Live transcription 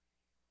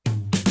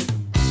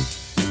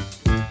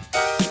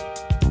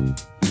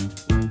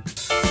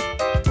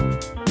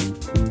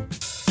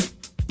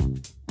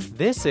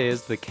This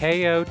is the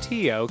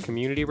KOTO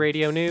Community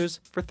Radio News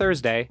for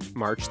Thursday,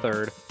 March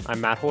 3rd. I'm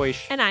Matt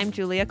Hoish. And I'm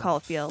Julia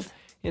Caulfield.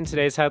 In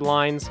today's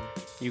headlines,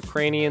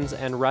 Ukrainians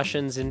and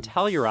Russians in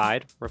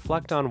Telluride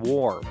reflect on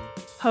war.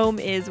 Home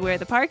is where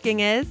the parking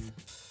is.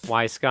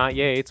 Why Scott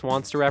Yates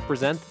wants to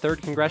represent the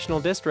 3rd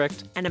Congressional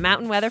District. And a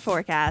mountain weather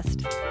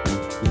forecast.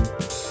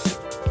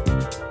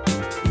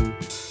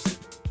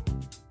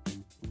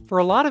 For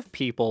a lot of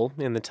people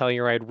in the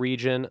Telluride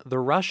region, the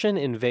Russian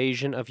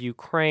invasion of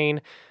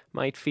Ukraine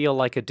might feel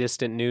like a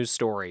distant news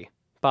story.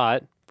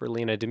 But for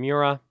Lena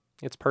Demura,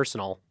 it's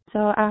personal.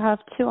 So I have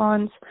 2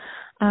 aunts,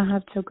 I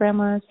have 2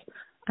 grandmas,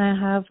 I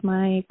have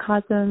my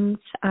cousins,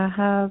 I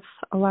have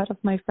a lot of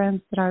my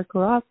friends that I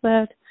grew up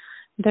with.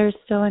 They're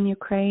still in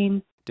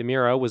Ukraine.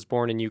 Demura was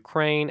born in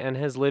Ukraine and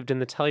has lived in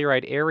the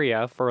Telluride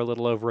area for a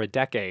little over a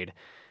decade.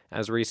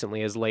 As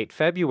recently as late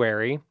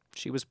February,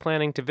 she was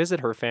planning to visit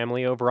her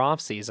family over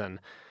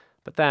off-season.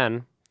 But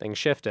then, things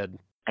shifted.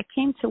 I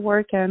came to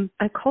work and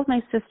I called my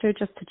sister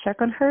just to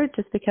check on her,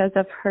 just because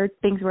I've heard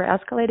things were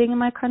escalating in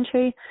my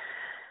country.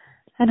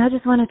 And I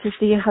just wanted to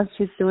see how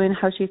she's doing,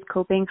 how she's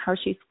coping, how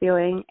she's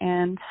feeling.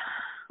 And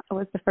it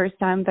was the first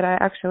time that I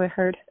actually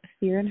heard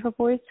fear in her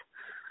voice,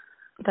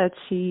 that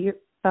she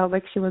felt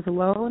like she was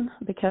alone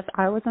because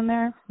I wasn't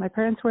there. My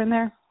parents were in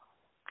there.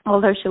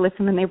 Although she lived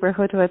in the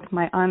neighborhood with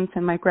my aunts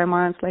and my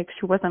grandmas, like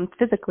she wasn't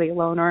physically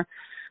alone or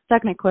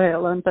technically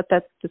alone, but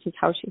this is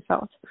how she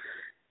felt.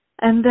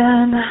 And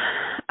then,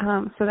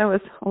 so that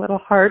was a little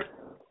hard.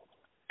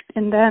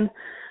 And then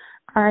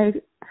I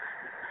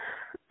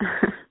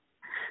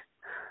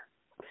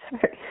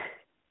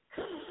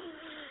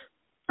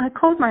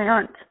called my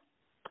aunt,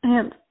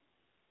 and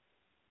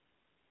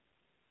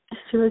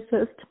she was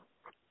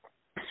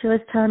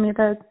telling me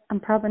that I'm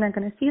probably not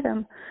going to see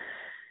them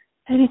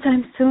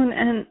anytime soon,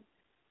 and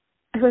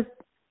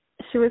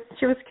she was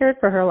scared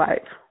for her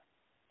life,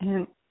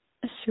 and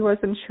she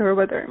wasn't sure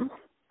whether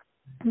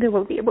they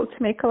will be able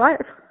to make a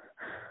life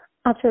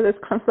after this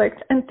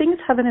conflict, and things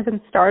haven't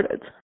even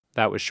started.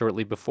 That was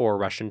shortly before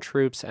Russian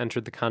troops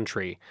entered the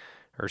country.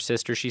 Her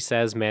sister, she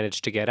says,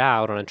 managed to get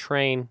out on a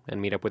train and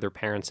meet up with her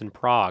parents in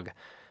Prague,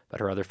 but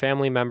her other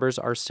family members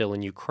are still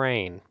in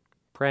Ukraine,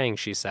 praying,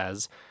 she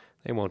says,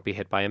 they won't be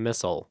hit by a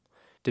missile.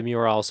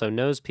 Demura also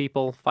knows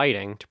people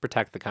fighting to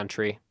protect the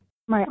country.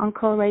 My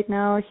uncle right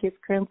now, he's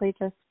currently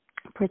just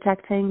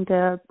protecting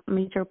the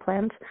major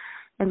plants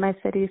in my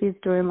city. He's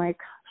doing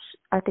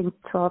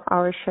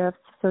 12-hour shifts,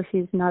 so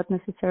he's not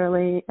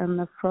necessarily in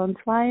the front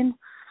line.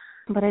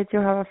 But I do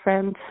have a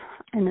friend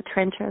in the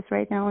trenches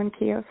right now in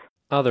Kiev.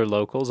 Other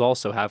locals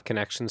also have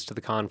connections to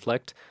the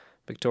conflict.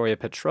 Victoria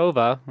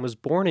Petrova was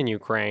born in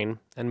Ukraine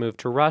and moved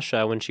to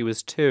Russia when she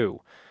was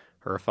 2.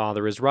 Her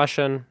father is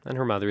Russian and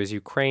her mother is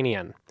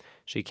Ukrainian.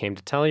 She came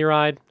to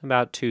Telluride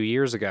about 2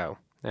 years ago,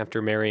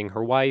 after marrying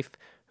her wife,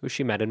 who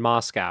she met in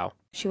Moscow.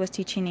 She was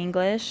teaching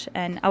English,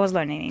 and I was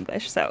learning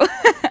English, so...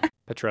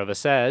 Petrova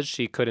says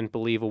she couldn't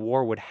believe a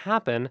war would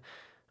happen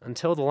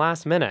until the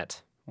last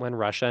minute, when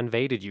Russia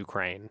invaded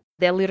Ukraine.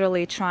 They're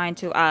literally trying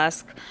to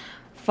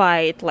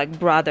fight like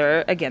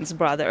brother against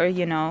brother,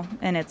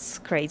 and it's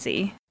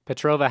crazy.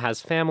 Petrova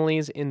has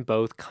families in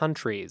both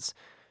countries.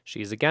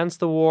 She's against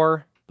the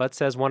war, but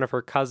says one of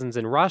her cousins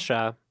in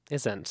Russia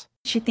isn't.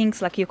 She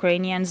thinks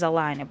Ukrainians are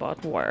lying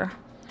about war.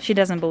 She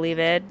doesn't believe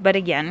it, but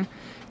again,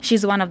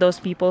 she's one of those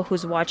people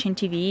who's watching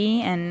TV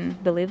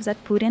and believes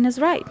that Putin is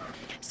right.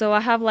 So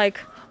I have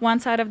one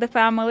side of the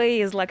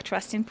family is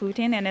trusting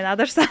Putin, and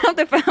another side of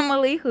the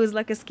family who's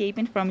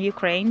escaping from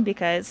Ukraine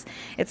because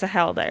it's a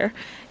hell there,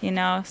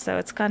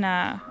 so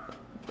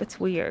it's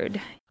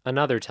weird.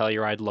 Another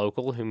Telluride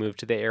local who moved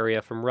to the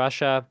area from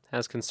Russia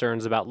has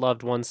concerns about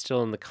loved ones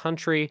still in the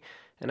country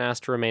and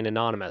asked to remain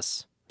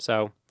anonymous.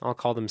 So I'll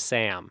call them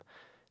Sam.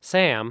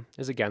 Sam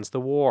is against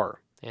the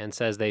war and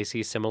says they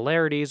see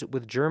similarities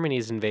with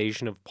Germany's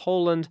invasion of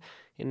Poland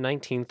in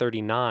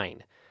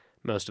 1939.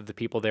 Most of the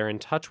people they're in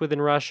touch with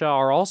in Russia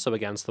are also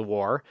against the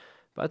war,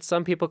 but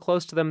some people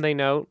close to them, they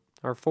note,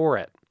 are for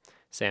it.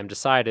 Sam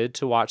decided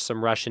to watch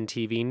some Russian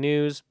TV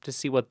news to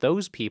see what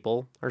those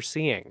people are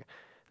seeing.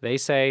 They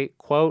say,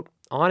 quote,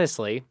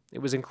 honestly, it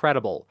was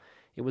incredible.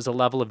 It was a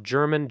level of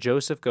German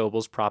Joseph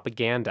Goebbels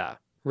propaganda,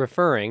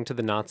 referring to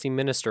the Nazi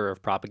minister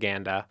of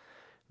propaganda.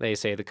 They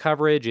say the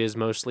coverage is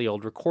mostly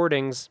old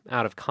recordings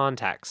out of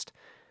context.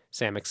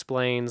 Sam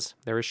explains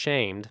they're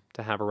ashamed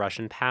to have a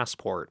Russian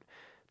passport,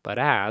 but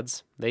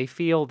adds they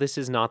feel this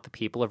is not the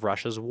people of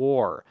Russia's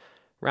war.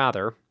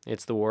 Rather,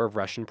 it's the war of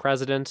Russian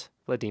President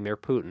Vladimir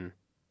Putin.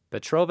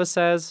 Petrova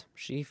says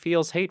she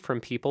feels hate from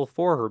people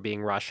for her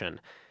being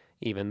Russian,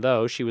 even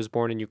though she was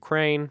born in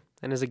Ukraine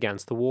and is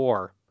against the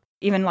war.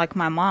 Even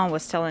my mom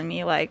was telling me,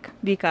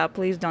 Vika,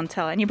 please don't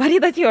tell anybody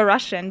that you're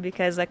Russian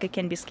because it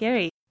can be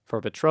scary.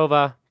 For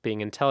Petrova,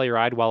 being in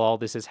Telluride while all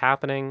this is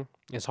happening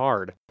is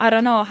hard. I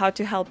don't know how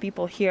to help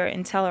people here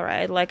in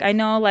Telluride. I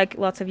know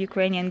lots of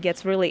Ukrainian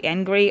gets really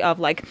angry of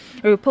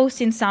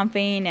reposting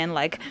something and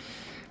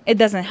it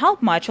doesn't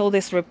help much, all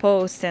this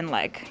reposts and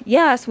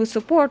yes, we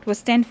support, we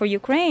stand for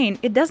Ukraine.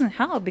 It doesn't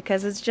help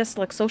because it's just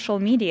social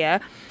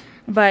media.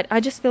 but I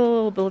just feel a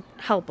little bit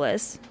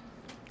helpless.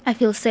 I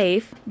feel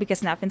safe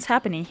because nothing's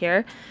happening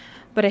here,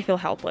 but I feel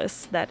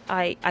helpless that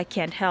I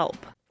can't help.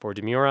 For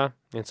Demura,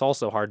 it's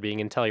also hard being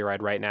in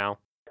Telluride right now.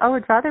 I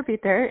would rather be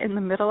there in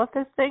the middle of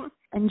this thing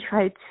and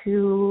try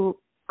to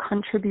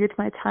contribute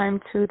my time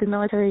to the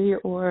military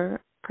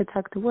or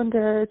protect the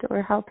wounded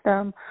or help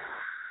them,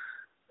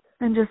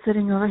 and just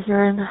sitting over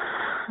here and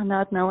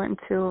not knowing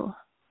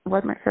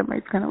what my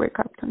family's going to wake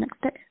up the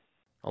next day.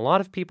 A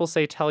lot of people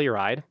say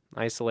Telluride,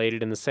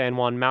 isolated in the San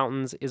Juan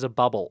Mountains, is a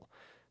bubble.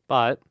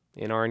 But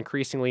in our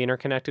increasingly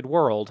interconnected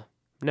world,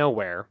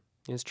 nowhere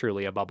is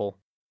truly a bubble.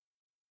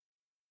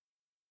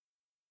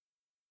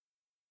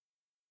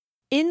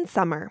 In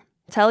summer,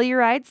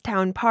 Telluride's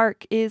town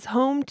park is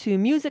home to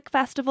music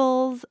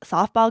festivals,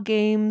 softball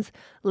games,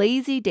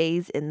 lazy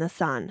days in the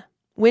sun.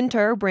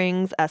 Winter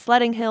brings a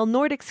sledding hill,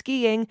 Nordic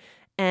skiing,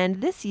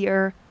 and this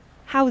year,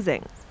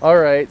 housing. All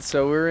right,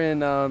 so we're in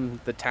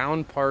the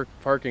town park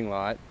parking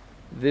lot.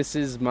 This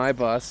is my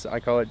bus. I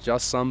call it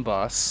Just Some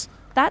Bus.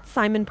 That's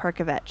Simon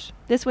Perkovich.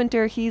 This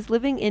winter, he's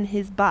living in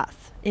his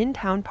bus in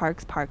Town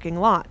Park's parking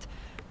lot,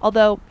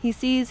 although he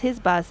sees his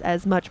bus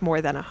as much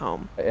more than a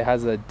home. It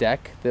has a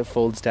deck that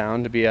folds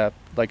down to be a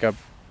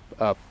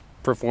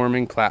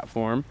performing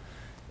platform.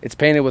 It's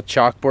painted with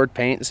chalkboard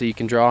paint so you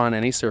can draw on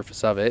any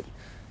surface of it.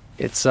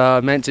 It's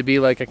meant to be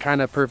like a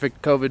kind of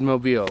perfect COVID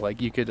mobile.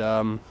 Like you could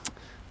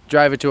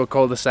drive it to a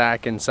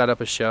cul-de-sac and set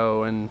up a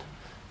show and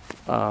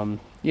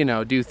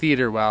do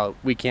theater while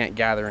we can't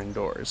gather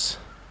indoors.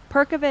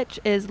 Perkovich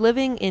is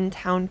living in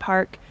Town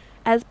Park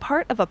as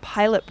part of a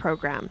pilot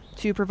program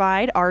to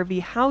provide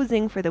RV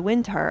housing for the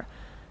winter.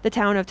 The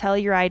town of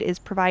Telluride is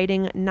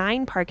providing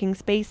 9 parking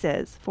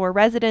spaces for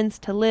residents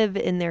to live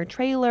in their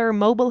trailer,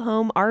 mobile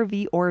home,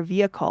 RV, or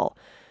vehicle.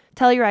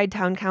 Telluride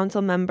Town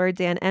Council member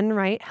Dan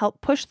Enright helped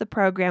push the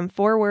program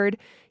forward.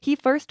 He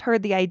first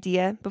heard the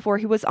idea before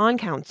he was on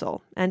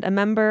council and a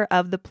member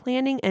of the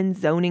Planning and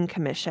Zoning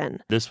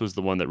Commission. This was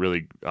the one that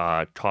really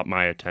caught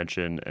my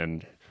attention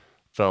and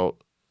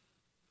felt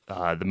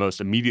the most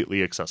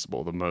immediately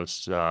accessible, the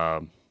most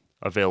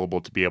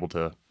available to be able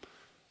to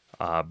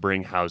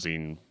bring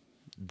housing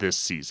this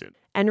season.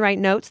 Enright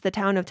notes the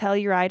town of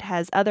Telluride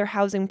has other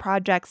housing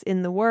projects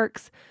in the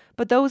works,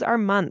 but those are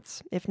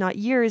months, if not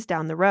years,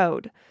 down the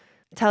road.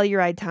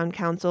 Telluride Town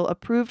Council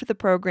approved the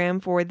program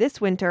for this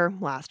winter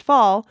last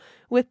fall,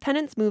 with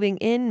tenants moving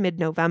in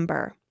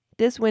mid-November.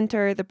 This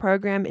winter, the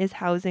program is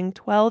housing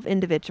 12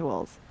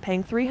 individuals,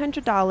 paying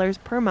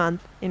 $300 per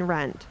month in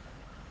rent.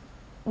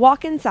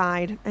 Walk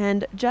inside,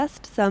 and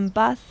Just Some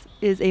Bus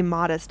is a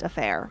modest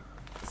affair.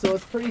 So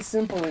it's pretty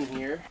simple in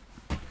here.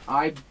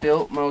 I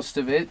built most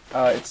of it.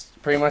 It's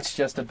pretty much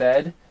just a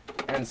bed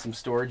and some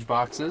storage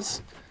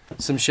boxes,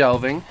 some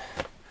shelving.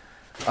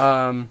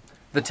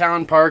 The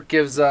town park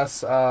gives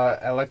us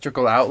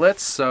electrical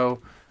outlets, so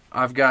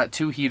I've got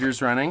 2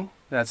 heaters running.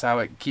 That's how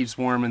it keeps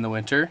warm in the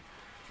winter.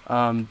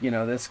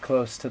 This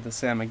close to the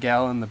San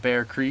Miguel and the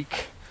Bear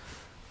Creek.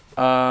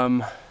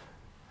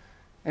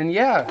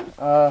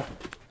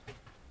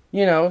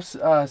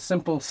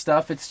 Simple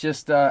stuff. It's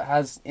just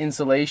has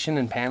insulation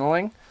and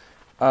paneling.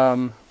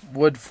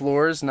 Wood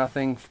floors,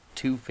 nothing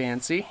too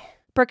fancy.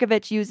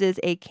 Perkovich uses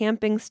a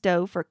camping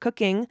stove for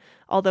cooking,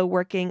 although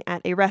working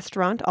at a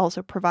restaurant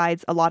also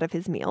provides a lot of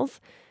his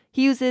meals.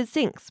 He uses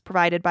sinks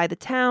provided by the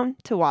town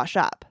to wash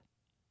up.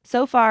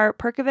 So far,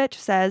 Perkovich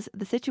says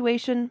the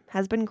situation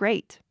has been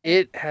great.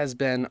 It has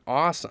been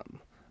awesome.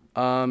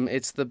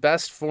 It's the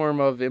best form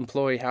of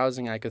employee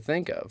housing I could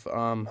think of.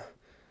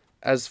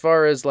 As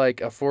far as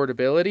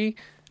affordability,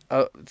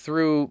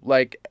 through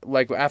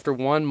after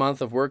 1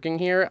 month of working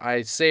here,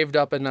 I saved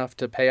up enough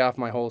to pay off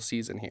my whole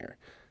season here.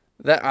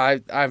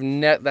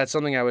 That's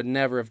something I would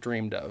never have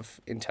dreamed of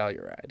in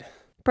Telluride.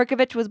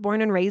 Perkovich was born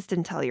and raised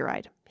in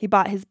Telluride. He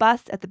bought his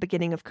bus at the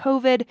beginning of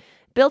COVID,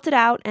 built it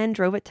out, and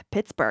drove it to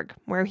Pittsburgh,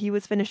 where he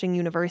was finishing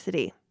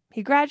university.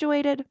 He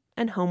graduated,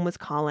 and home was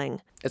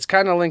calling. It's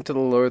kind of linked to the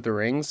Lord of the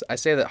Rings. I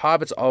say that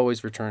hobbits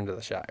always return to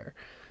the Shire.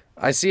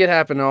 I see it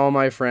happen to all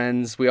my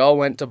friends. We all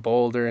went to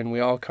Boulder, and we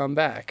all come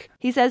back.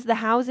 He says the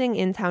housing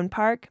in Town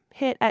Park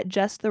hit at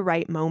just the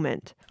right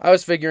moment. I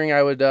was figuring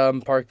I would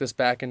park this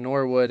back in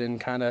Norwood and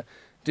kind of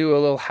do a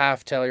little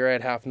half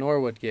Telluride, half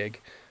Norwood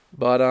gig.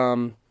 But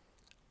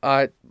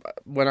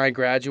when I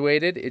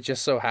graduated, it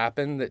just so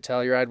happened that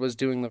Telluride was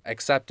doing the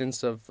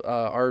acceptance of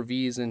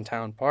RVs in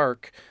Town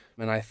Park.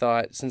 And I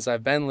thought, since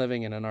I've been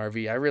living in an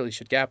RV, I really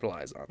should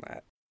capitalize on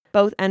that.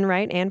 Both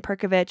Enright and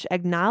Perkovich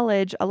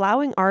acknowledge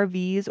allowing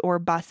RVs or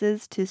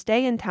buses to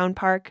stay in Town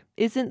Park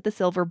isn't the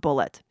silver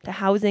bullet to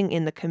housing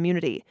in the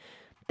community.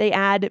 They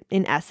add,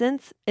 in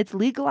essence, it's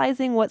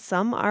legalizing what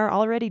some are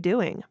already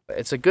doing.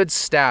 It's a good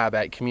stab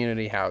at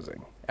community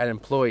housing, at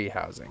employee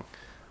housing.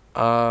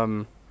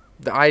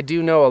 I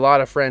do know a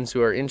lot of friends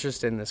who are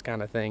interested in this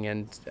kind of thing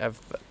and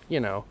have,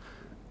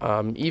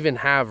 even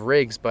have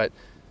rigs, but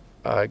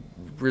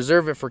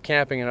reserve it for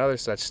camping and other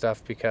such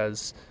stuff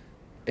because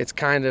it's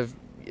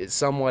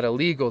somewhat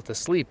illegal to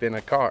sleep in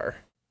a car.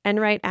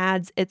 Enright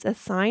adds it's a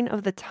sign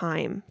of the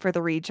time for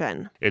the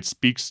region. It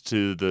speaks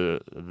to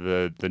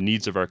the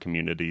needs of our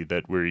community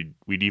that we'd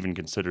even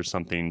consider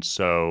something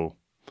so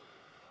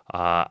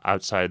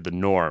outside the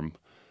norm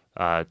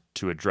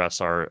to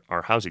address our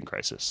housing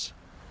crisis.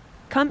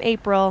 Come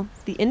April,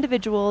 the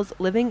individuals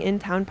living in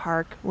Town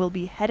Park will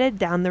be headed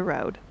down the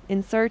road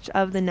in search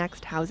of the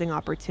next housing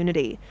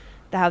opportunity.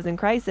 The housing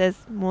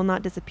crisis will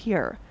not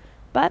disappear.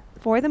 But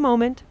for the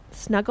moment,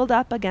 snuggled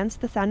up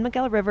against the San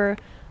Miguel River,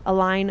 a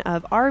line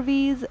of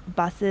RVs,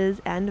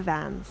 buses, and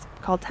vans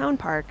called Town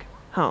Park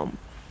home.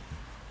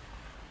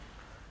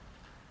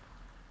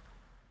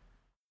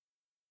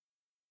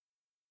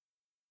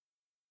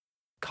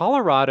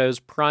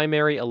 Colorado's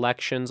primary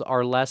elections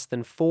are less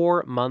than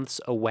 4 months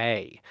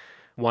away.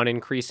 One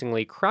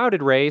increasingly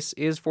crowded race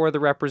is for the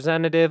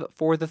representative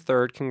for the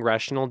 3rd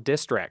Congressional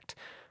District,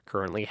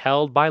 currently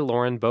held by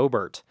Lauren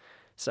Boebert.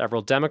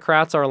 Several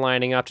Democrats are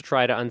lining up to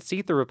try to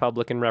unseat the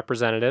Republican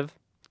representative.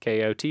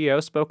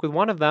 KOTO spoke with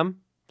one of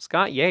them,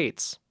 Scott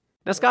Yates.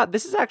 Now, Scott,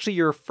 this is actually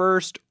your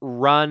first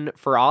run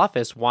for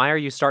office. Why are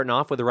you starting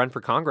off with a run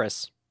for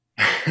Congress?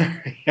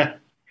 Yeah.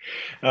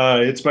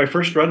 It's my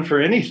first run for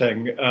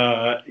anything.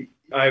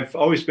 I've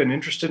always been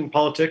interested in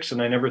politics,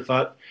 and I never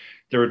thought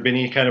there would be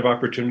any kind of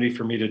opportunity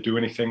for me to do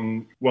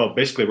anything, well,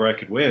 basically where I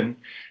could win.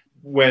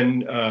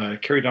 When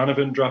Kerry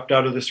Donovan dropped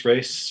out of this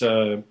race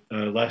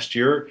last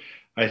year,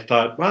 I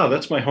thought, wow,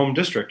 that's my home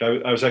district.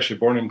 I was actually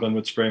born in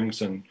Glenwood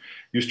Springs and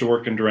used to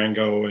work in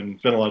Durango and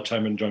spent a lot of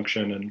time in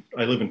Junction, and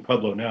I live in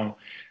Pueblo now.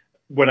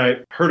 When I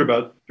heard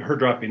about her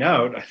dropping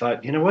out, I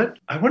thought, you know what?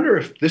 I wonder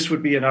if this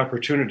would be an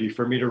opportunity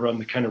for me to run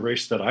the kind of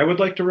race that I would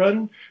like to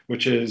run,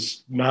 which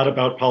is not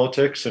about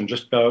politics and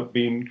just about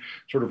being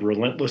sort of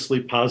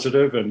relentlessly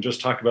positive and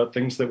just talk about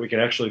things that we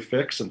can actually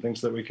fix and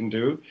things that we can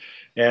do.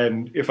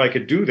 And if I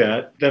could do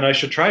that, then I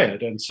should try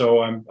it. And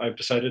so I've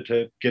decided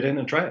to get in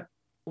and try it.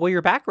 Well,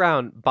 your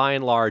background, by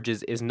and large,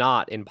 is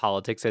not in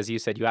politics. As you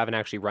said, you haven't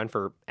actually run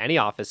for any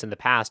office in the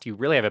past. You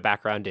really have a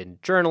background in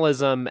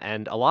journalism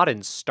and a lot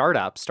in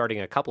startups, starting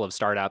a couple of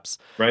startups.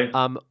 Right.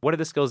 What are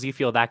the skills you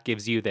feel that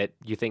gives you that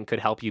you think could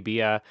help you be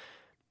a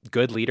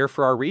good leader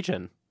for our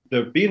region?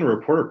 The being a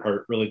reporter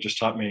part really just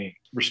taught me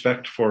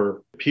respect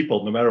for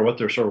people, no matter what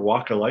their sort of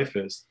walk of life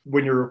is.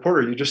 When you're a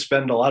reporter, you just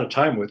spend a lot of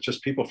time with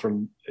just people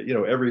from,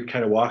 every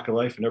kind of walk of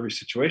life and every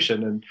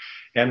situation.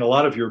 And a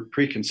lot of your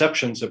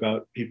preconceptions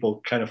about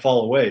people kind of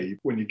fall away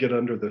when you get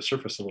under the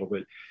surface a little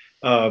bit.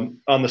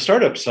 On the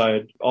startup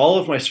side, all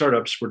of my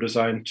startups were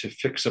designed to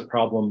fix a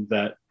problem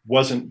that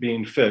wasn't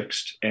being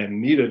fixed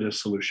and needed a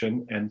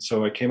solution. And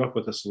so I came up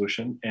with a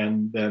solution,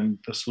 and then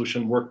the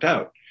solution worked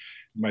out.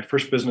 My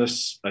first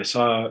business, I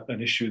saw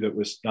an issue that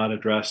was not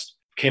addressed,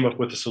 came up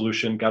with a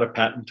solution, got a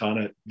patent on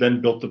it,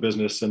 then built the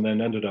business, and then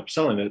ended up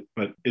selling it.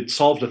 But it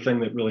solved a thing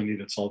that really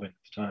needed solving at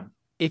the time.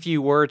 If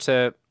you were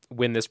to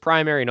win this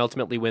primary and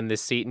ultimately win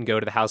this seat and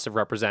go to the House of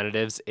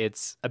Representatives,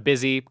 it's a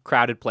busy,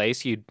 crowded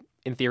place. You'd,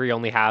 in theory,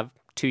 only have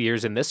 2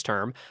 years in this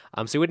term.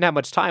 So you wouldn't have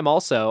much time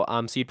also.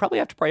 So you'd probably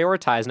have to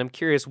prioritize. And I'm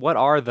curious, what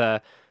are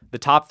the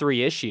top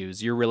 3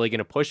 issues you're really going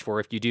to push for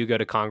if you do go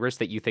to Congress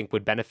that you think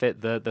would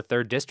benefit the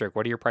 3rd district?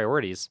 What are your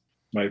priorities?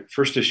 My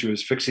first issue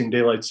is fixing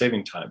daylight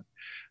saving time,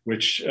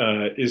 which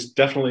is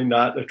definitely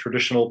not a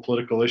traditional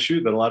political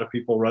issue that a lot of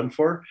people run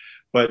for.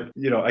 But,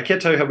 I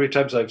can't tell you how many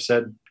times I've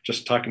said,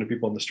 just talking to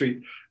people on the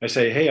street, I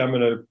say, hey, I'm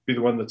going to be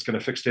the one that's going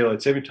to fix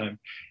daylight saving time.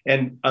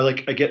 And I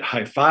get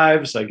high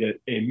fives, I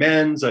get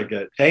amens, I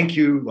get thank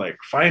you,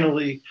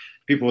 finally.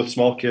 People with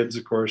small kids,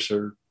 of course,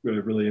 are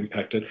really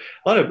impacted.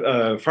 A lot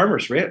of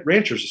farmers,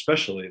 ranchers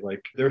especially,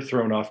 they're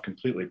thrown off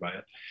completely by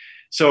it.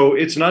 So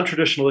it's a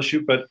non-traditional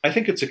issue, but I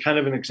think it's a kind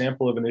of an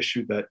example of an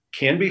issue that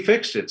can be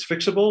fixed. It's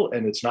fixable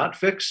and it's not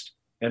fixed.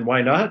 And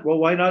why not? Well,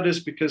 why not is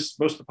because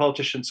most of the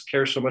politicians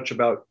care so much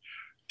about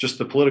just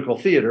the political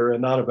theater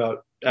and not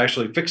about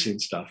actually fixing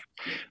stuff.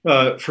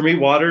 For me,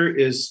 water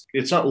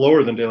it's not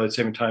lower than daylight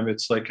saving time.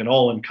 It's like an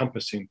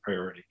all-encompassing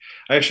priority.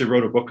 I actually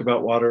wrote a book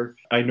about water.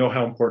 I know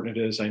how important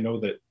it is. I know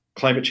that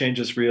climate change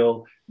is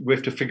real. We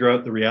have to figure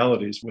out the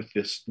realities with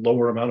this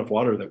lower amount of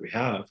water that we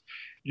have.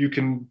 You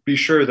can be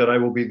sure that I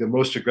will be the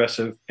most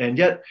aggressive, and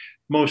yet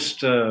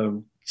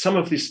some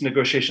of these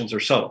negotiations are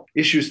subtle.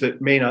 Issues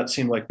that may not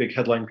seem like big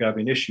headline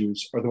grabbing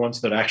issues are the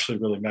ones that actually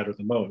really matter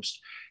the most.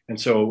 And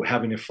so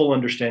having a full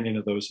understanding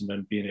of those and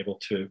then being able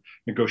to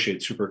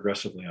negotiate super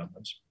aggressively on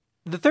those.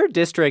 The 3rd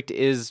district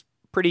is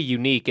pretty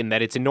unique in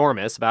that it's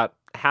enormous, about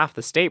half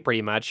the state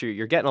pretty much.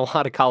 You're getting a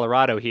lot of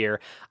Colorado here.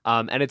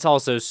 And it's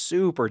also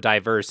super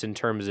diverse in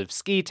terms of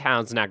ski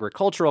towns and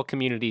agricultural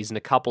communities and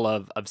a couple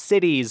of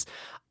cities.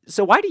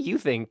 So why do you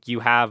think you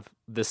have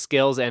the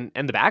skills and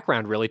the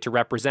background really to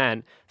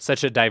represent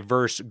such a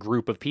diverse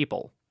group of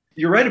people?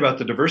 You're right about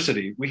the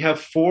diversity. We have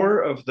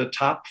 4 of the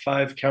top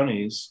 5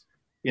 counties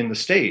in the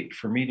state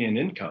for median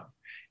income.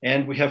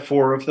 And we have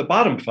 4 of the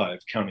bottom 5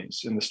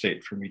 counties in the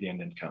state for median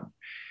income.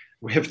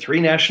 We have 3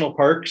 national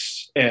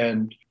parks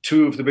and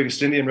 2 of the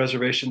biggest Indian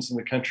reservations in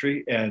the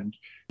country and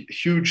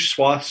huge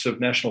swaths of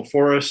national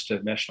forest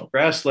and national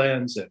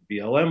grasslands and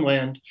BLM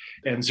land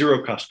and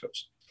 0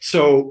 Costco's.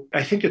 So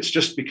I think it's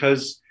just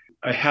because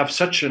I have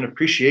such an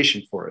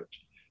appreciation for it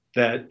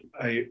that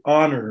I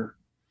honor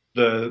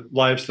the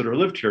lives that are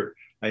lived here.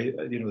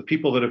 The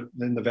people that have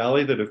in the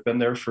valley that have been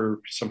there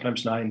for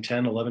sometimes 9,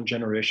 10, 11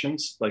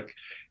 generations, like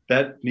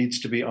that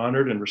needs to be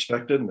honored and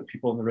respected. And the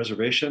people in the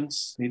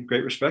reservations need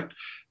great respect.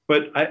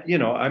 But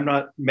I'm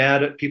not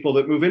mad at people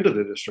that move into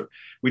the district.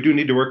 We do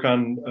need to work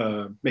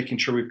on making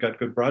sure we've got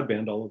good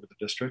broadband all over the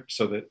district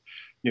so that,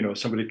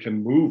 somebody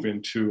can move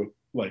into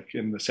like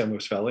in the San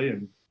Luis Valley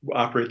and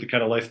operate the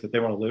kind of life that they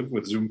want to live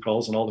with Zoom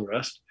calls and all the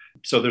rest.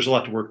 So there's a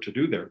lot of work to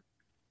do there.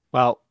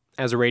 Well,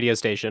 as a radio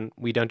station,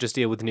 we don't just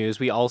deal with news,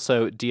 we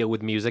also deal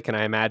with music, and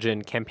I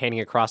imagine campaigning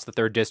across the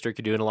 3rd District,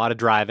 you're doing a lot of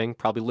driving,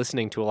 probably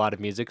listening to a lot of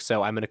music,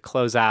 so I'm going to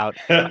close out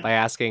by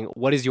asking,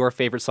 what is your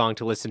favorite song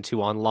to listen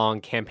to on long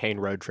campaign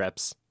road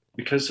trips?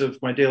 Because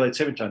of my daylight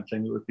saving time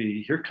thing, it would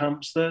be, here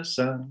comes the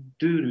sun,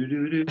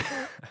 doo-doo-doo-doo.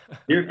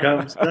 Here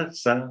comes the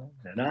sun,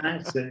 and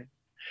I say,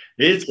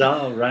 it's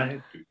all right,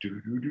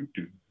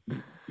 doo-doo-doo-doo.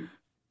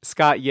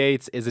 Scott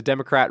Yates is a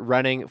Democrat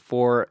running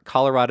for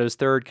Colorado's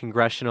 3rd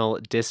Congressional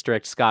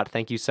District. Scott,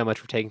 thank you so much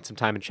for taking some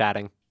time and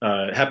chatting.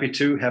 Happy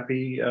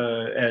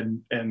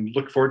and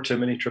look forward to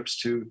many trips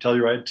to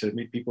Telluride to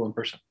meet people in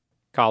person.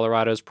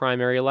 Colorado's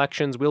primary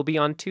elections will be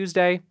on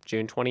Tuesday,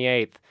 June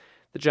 28th.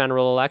 The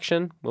general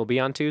election will be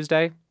on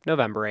Tuesday,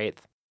 November 8th.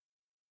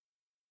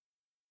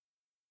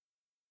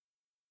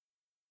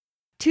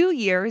 2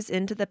 years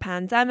into the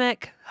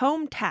pandemic,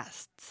 home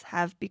tests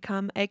have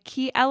become a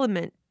key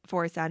element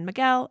for San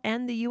Miguel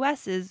and the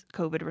U.S.'s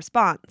COVID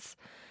response.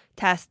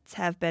 Tests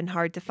have been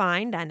hard to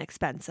find and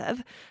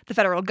expensive. The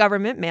federal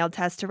government mailed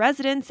tests to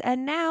residents,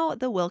 and now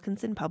the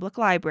Wilkinson Public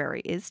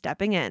Library is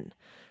stepping in.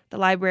 The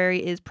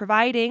library is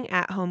providing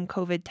at-home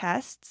COVID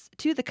tests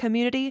to the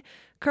community,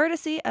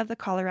 courtesy of the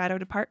Colorado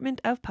Department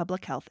of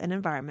Public Health and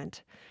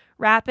Environment.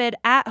 Rapid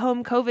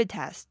at-home COVID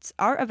tests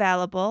are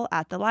available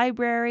at the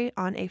library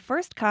on a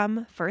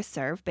first-come,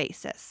 first-served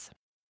basis.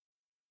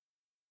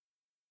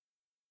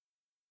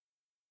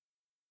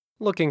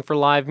 Looking for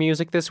live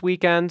music this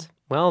weekend?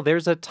 Well,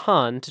 there's a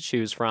ton to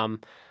choose from.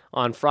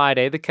 On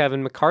Friday, the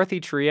Kevin McCarthy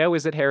Trio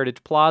is at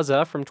Heritage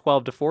Plaza from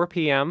 12 to 4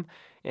 p.m.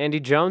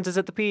 Andy Jones is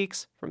at the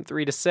Peaks from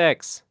 3 to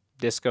 6.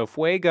 Disco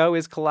Fuego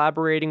is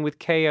collaborating with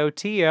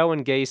KOTO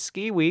and Gay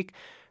Ski Week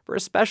for a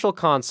special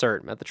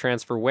concert at the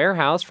Transfer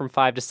Warehouse from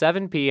 5 to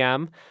 7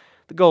 p.m.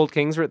 The Gold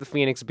Kings are at the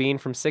Phoenix Bean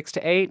from 6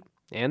 to 8,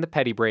 and the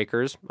Petty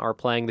Breakers are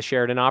playing the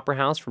Sheridan Opera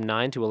House from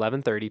 9 to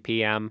 11:30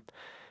 p.m.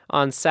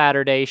 On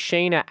Saturday,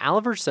 Shayna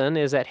Alverson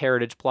is at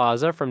Heritage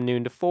Plaza from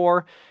noon to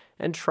 4,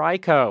 and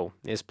Trico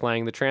is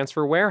playing the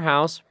Transfer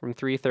Warehouse from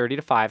 3:30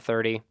 to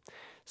 5:30.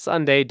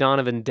 Sunday,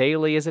 Donovan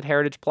Daly is at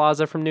Heritage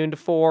Plaza from noon to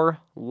 4,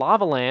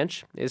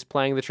 Lavalanche is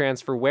playing the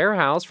Transfer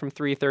Warehouse from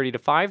 3:30 to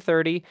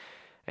 5:30,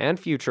 and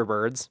Future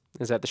Birds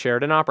is at the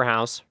Sheridan Opera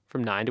House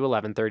from 9 to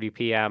 11:30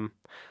 p.m.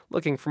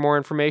 Looking for more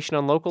information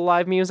on local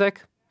live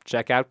music?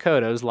 Check out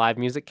KOTO's live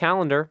music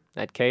calendar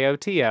at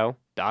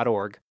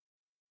koto.org.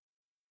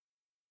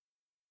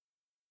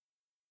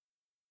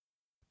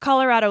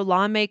 Colorado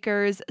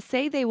lawmakers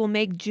say they will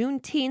make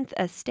Juneteenth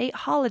a state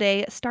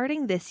holiday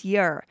starting this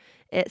year.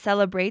 It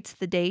celebrates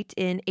the date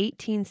in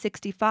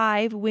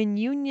 1865 when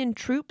Union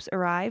troops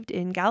arrived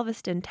in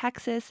Galveston,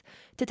 Texas,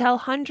 to tell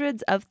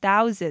hundreds of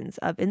thousands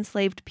of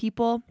enslaved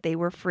people they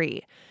were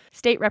free.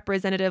 State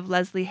Representative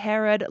Leslie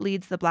Herod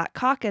leads the Black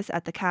Caucus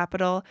at the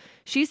Capitol.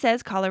 She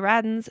says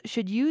Coloradans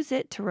should use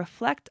it to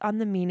reflect on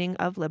the meaning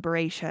of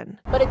liberation.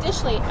 But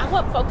additionally, I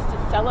want folks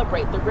to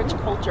celebrate the rich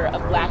culture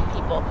of Black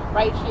people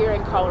right here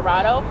in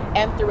Colorado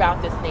and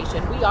throughout this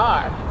nation. We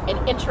are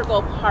an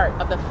integral part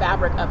of the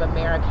fabric of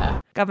America.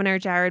 Governor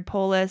Jared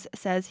Polis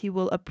says he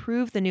will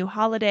approve the new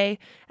holiday,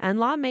 and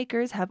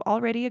lawmakers have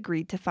already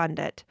agreed to fund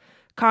it.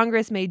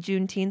 Congress made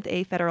Juneteenth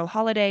a federal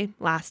holiday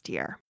last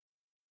year.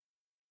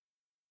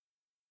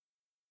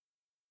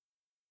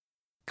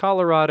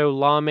 Colorado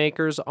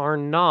lawmakers are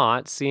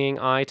not seeing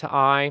eye to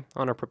eye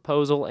on a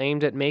proposal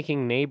aimed at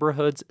making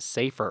neighborhoods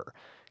safer.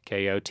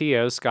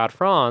 KOTO's Scott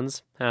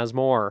Franz has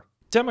more.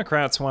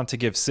 Democrats want to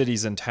give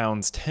cities and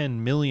towns $10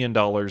 million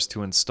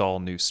to install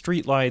new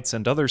streetlights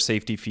and other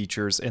safety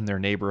features in their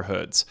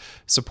neighborhoods.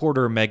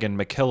 Supporter Megan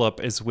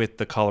McKillop is with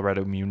the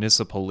Colorado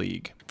Municipal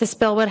League. This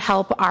bill would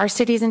help our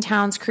cities and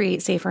towns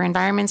create safer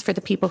environments for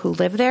the people who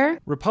live there.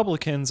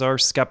 Republicans are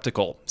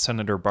skeptical.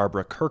 Senator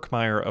Barbara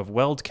Kirkmeyer of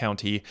Weld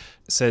County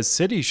says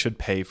cities should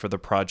pay for the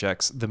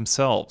projects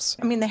themselves.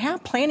 I mean, they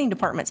have planning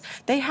departments.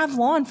 They have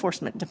law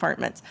enforcement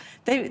departments.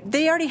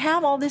 They already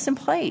have all this in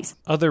place.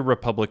 Other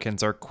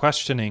Republicans are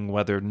questioning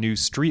whether new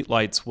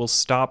streetlights will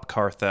stop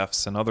car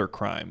thefts and other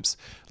crimes.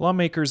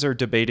 Lawmakers are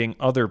debating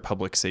other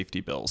public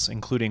safety bills,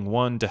 including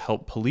one to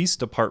help police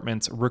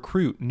departments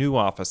recruit new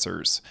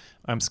officers.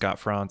 I'm Scott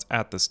Franz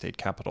at the state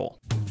capitol.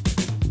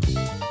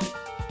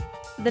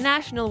 The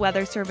National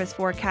Weather Service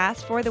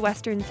forecast for the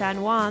western San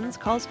Juans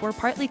calls for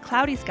partly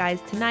cloudy skies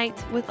tonight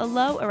with a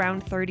low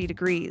around 30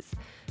 degrees.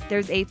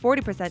 There's a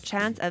 40%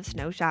 chance of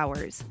snow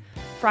showers.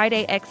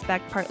 Friday,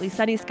 expect partly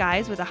sunny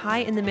skies with a high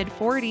in the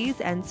mid-40s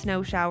and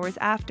snow showers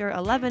after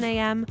 11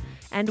 a.m.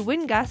 and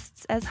wind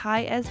gusts as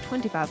high as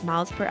 25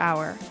 miles per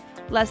hour.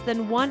 Less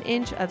than 1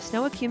 inch of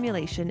snow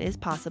accumulation is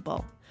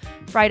possible.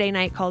 Friday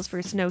night calls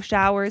for snow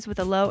showers with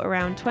a low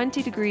around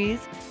 20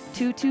 degrees.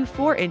 2 to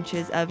 4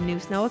 inches of new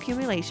snow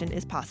accumulation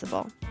is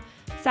possible.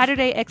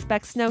 Saturday,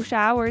 expect snow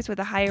showers with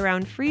a high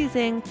around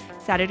freezing.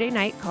 Saturday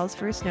night calls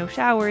for snow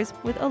showers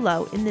with a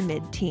low in the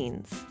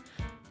mid-teens.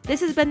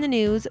 This has been the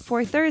news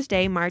for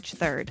Thursday, March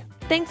 3rd.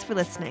 Thanks for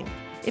listening.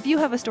 If you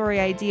have a story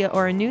idea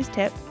or a news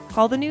tip,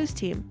 call the news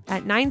team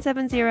at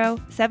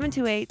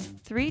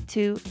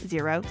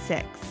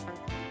 970-728-3206.